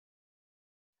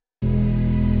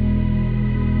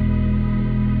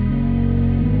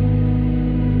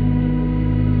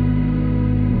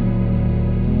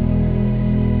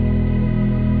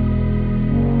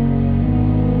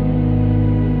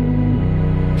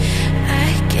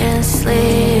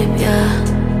sleep, yeah.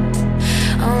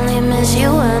 Only miss you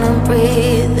when I'm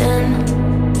breathing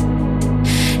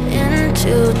in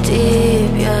too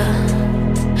deep, yeah.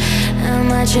 Am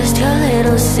I just your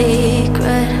little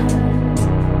secret?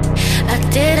 I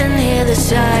didn't hear the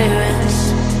sirens,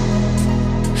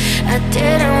 I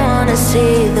didn't wanna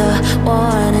see the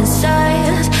warning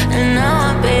signs, and now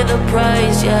I pay the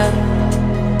price, yeah.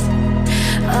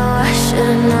 Oh, I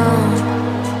should've known.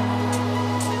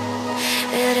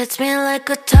 It hits me like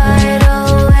a tidal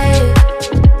wave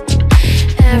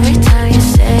every time you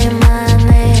say my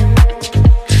name.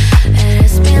 It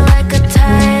hits me like a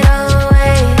tidal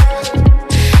wave.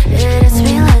 It hits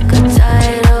me like a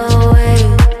tidal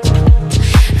wave.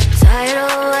 A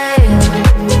tidal wave.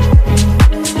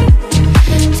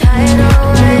 Tidal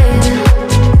wave.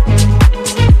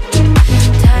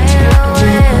 Tidal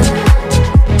wave.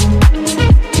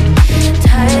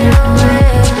 Tidal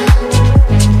wave.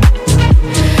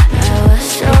 I was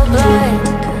so blind,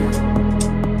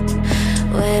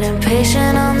 waiting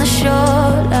patient on the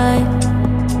shoreline.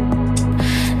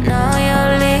 Now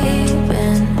you're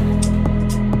leaving,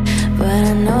 but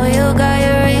I know you got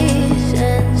your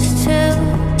reasons too.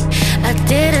 I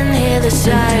didn't hear the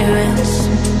sirens,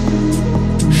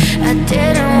 I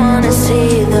didn't wanna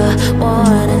see the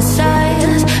warning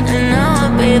signs, and now I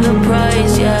pay the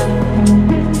price, yeah.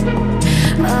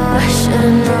 Oh, I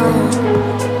should've known.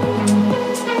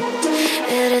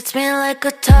 It hits me like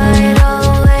a tidal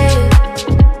wave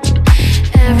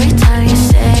every time you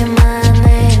say my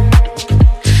name.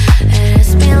 It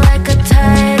hits me like a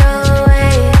tidal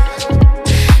wave.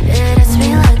 It hits me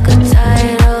like a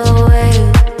tidal wave.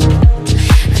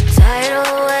 A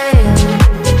tidal wave.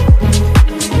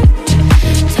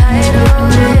 Tidal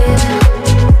wave.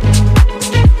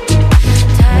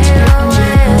 Tidal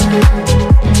wave.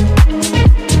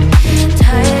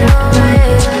 Tidal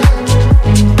wave.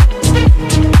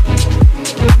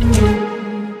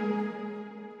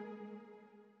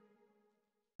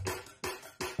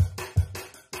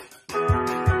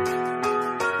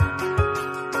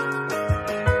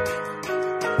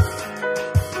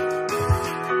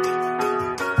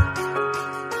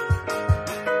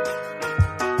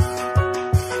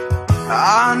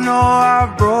 I know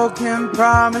I've broken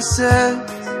promises.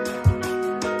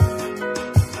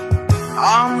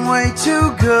 I'm way too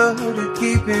good at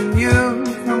keeping you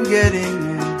from getting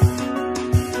in.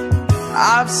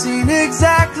 I've seen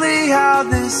exactly how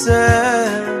this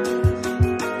ends.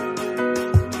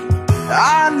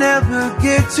 I never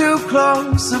get too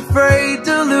close, afraid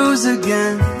to lose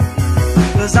again.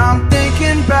 'Cause I'm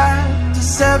thinking back to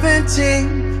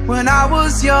 17, when I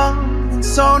was young and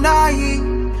so naive,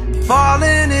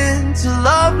 falling into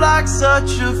love like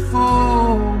such a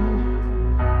fool.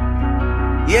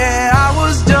 Yeah, I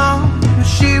was dumb, but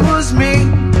she was me.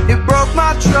 It broke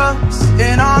my trust,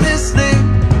 and honestly,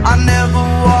 I never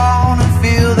wanna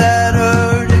feel that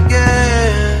hurt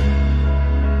again.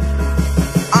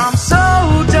 I'm so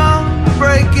done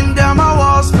breaking down my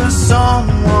walls for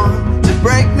someone to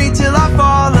break me till I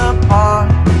fall apart.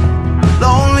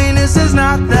 Loneliness is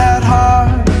not that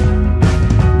hard,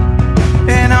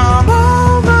 and I'm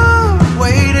over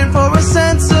waiting for a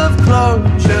sense of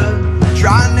closure,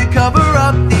 trying to cover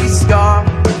up these scars.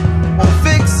 Won't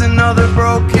fix another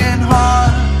broken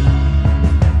heart.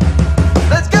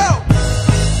 Let's go!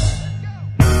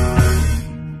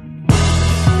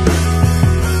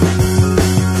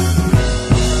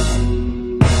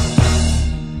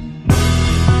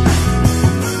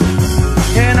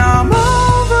 And I'm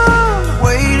over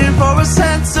waiting for a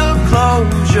sense of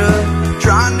closure,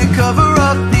 trying to cover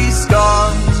up these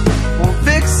scars. Won't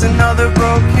fix another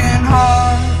broken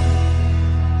heart.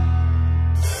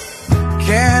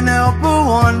 Can't help but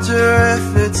wonder if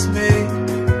it's me.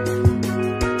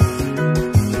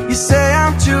 You say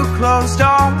I'm too closed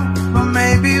off, but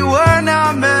maybe we're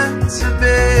not meant to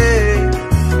be.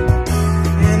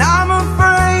 And I'm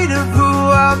afraid of who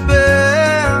I've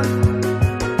been.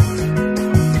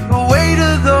 The weight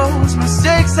of those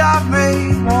mistakes I've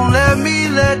made won't let me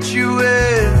let you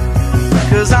in.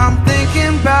 'Cause I'm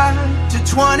thinking back to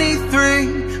 23,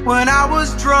 when I was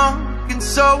drunk and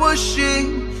so was she.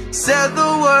 Said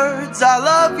the words, I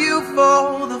love you,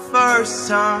 for the first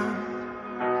time.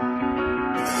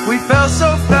 We fell so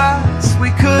fast, we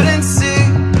couldn't see.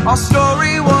 Our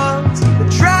story was a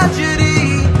tragedy.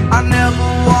 I never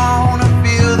wanna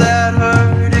feel that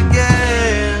hurt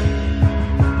again.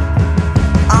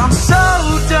 I'm so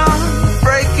done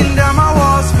breaking down my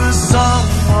walls for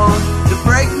someone to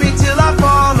break me till I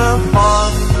fall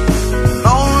apart.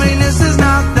 Loneliness is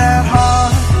not that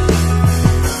hard,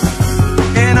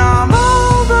 and I'm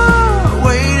over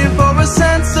waiting for a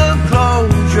sense of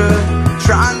closure,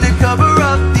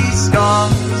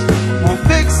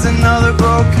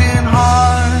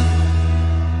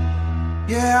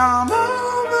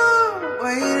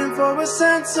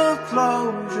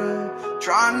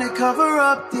 trying to cover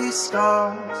up these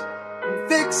scars and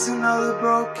fix another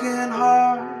broken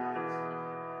heart.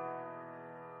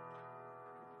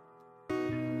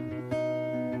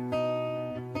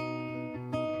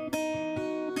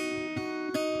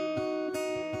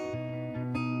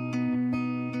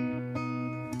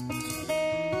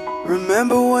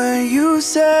 Remember when you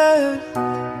said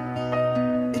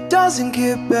it doesn't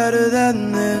get better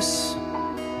than this?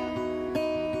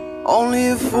 Only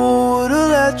a fool would've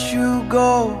let you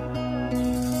go.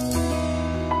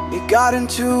 It got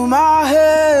into my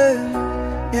head,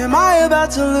 am I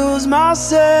about to lose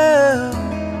myself?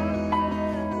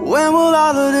 When will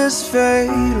all of this fade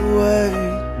away?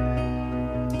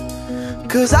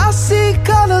 'Cause I see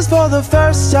colors for the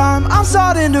first time. I'm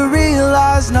starting to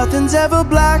realize nothing's ever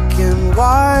black and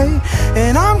white.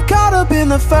 And I'm caught up in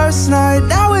the first night,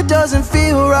 now it doesn't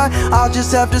feel right. I'll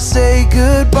just have to say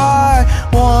goodbye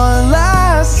one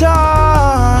last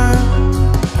time.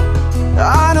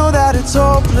 I know that it's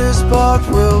hopeless, but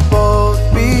we'll both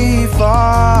be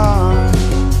fine.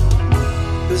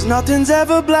 'Cause nothing's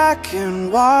ever black and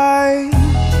white.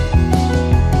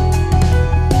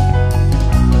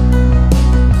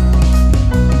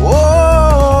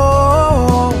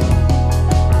 Whoa,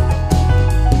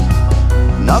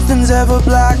 nothing's ever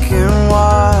black and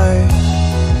white.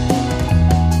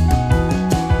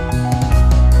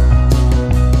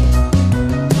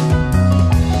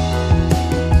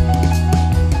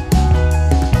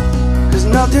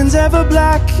 Nothing's ever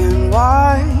black and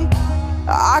white.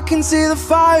 I can see the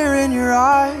fire in your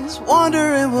eyes,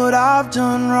 wondering what I've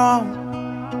done wrong.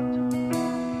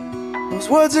 Those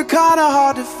words are kinda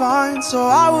hard to find, so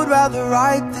I would rather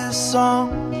write this song.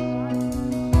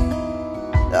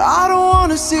 I don't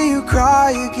wanna see you cry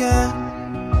again,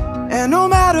 and no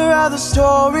matter how the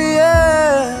story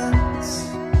ends,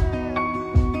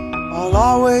 I'll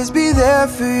always be there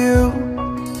for you.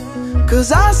 'Cause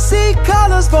I see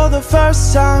colors for the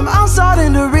first time. I'm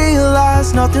starting to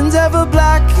realize nothing's ever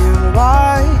black and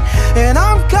white. And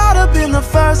I'm caught up in the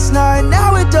first night, now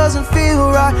it doesn't feel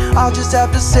right. I'll just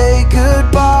have to say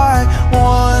goodbye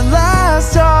one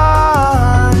last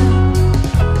time.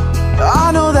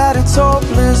 I know that it's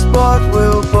hopeless, but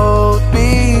we'll both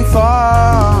be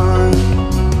fine.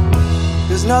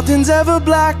 'Cause nothing's ever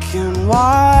black and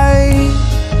white.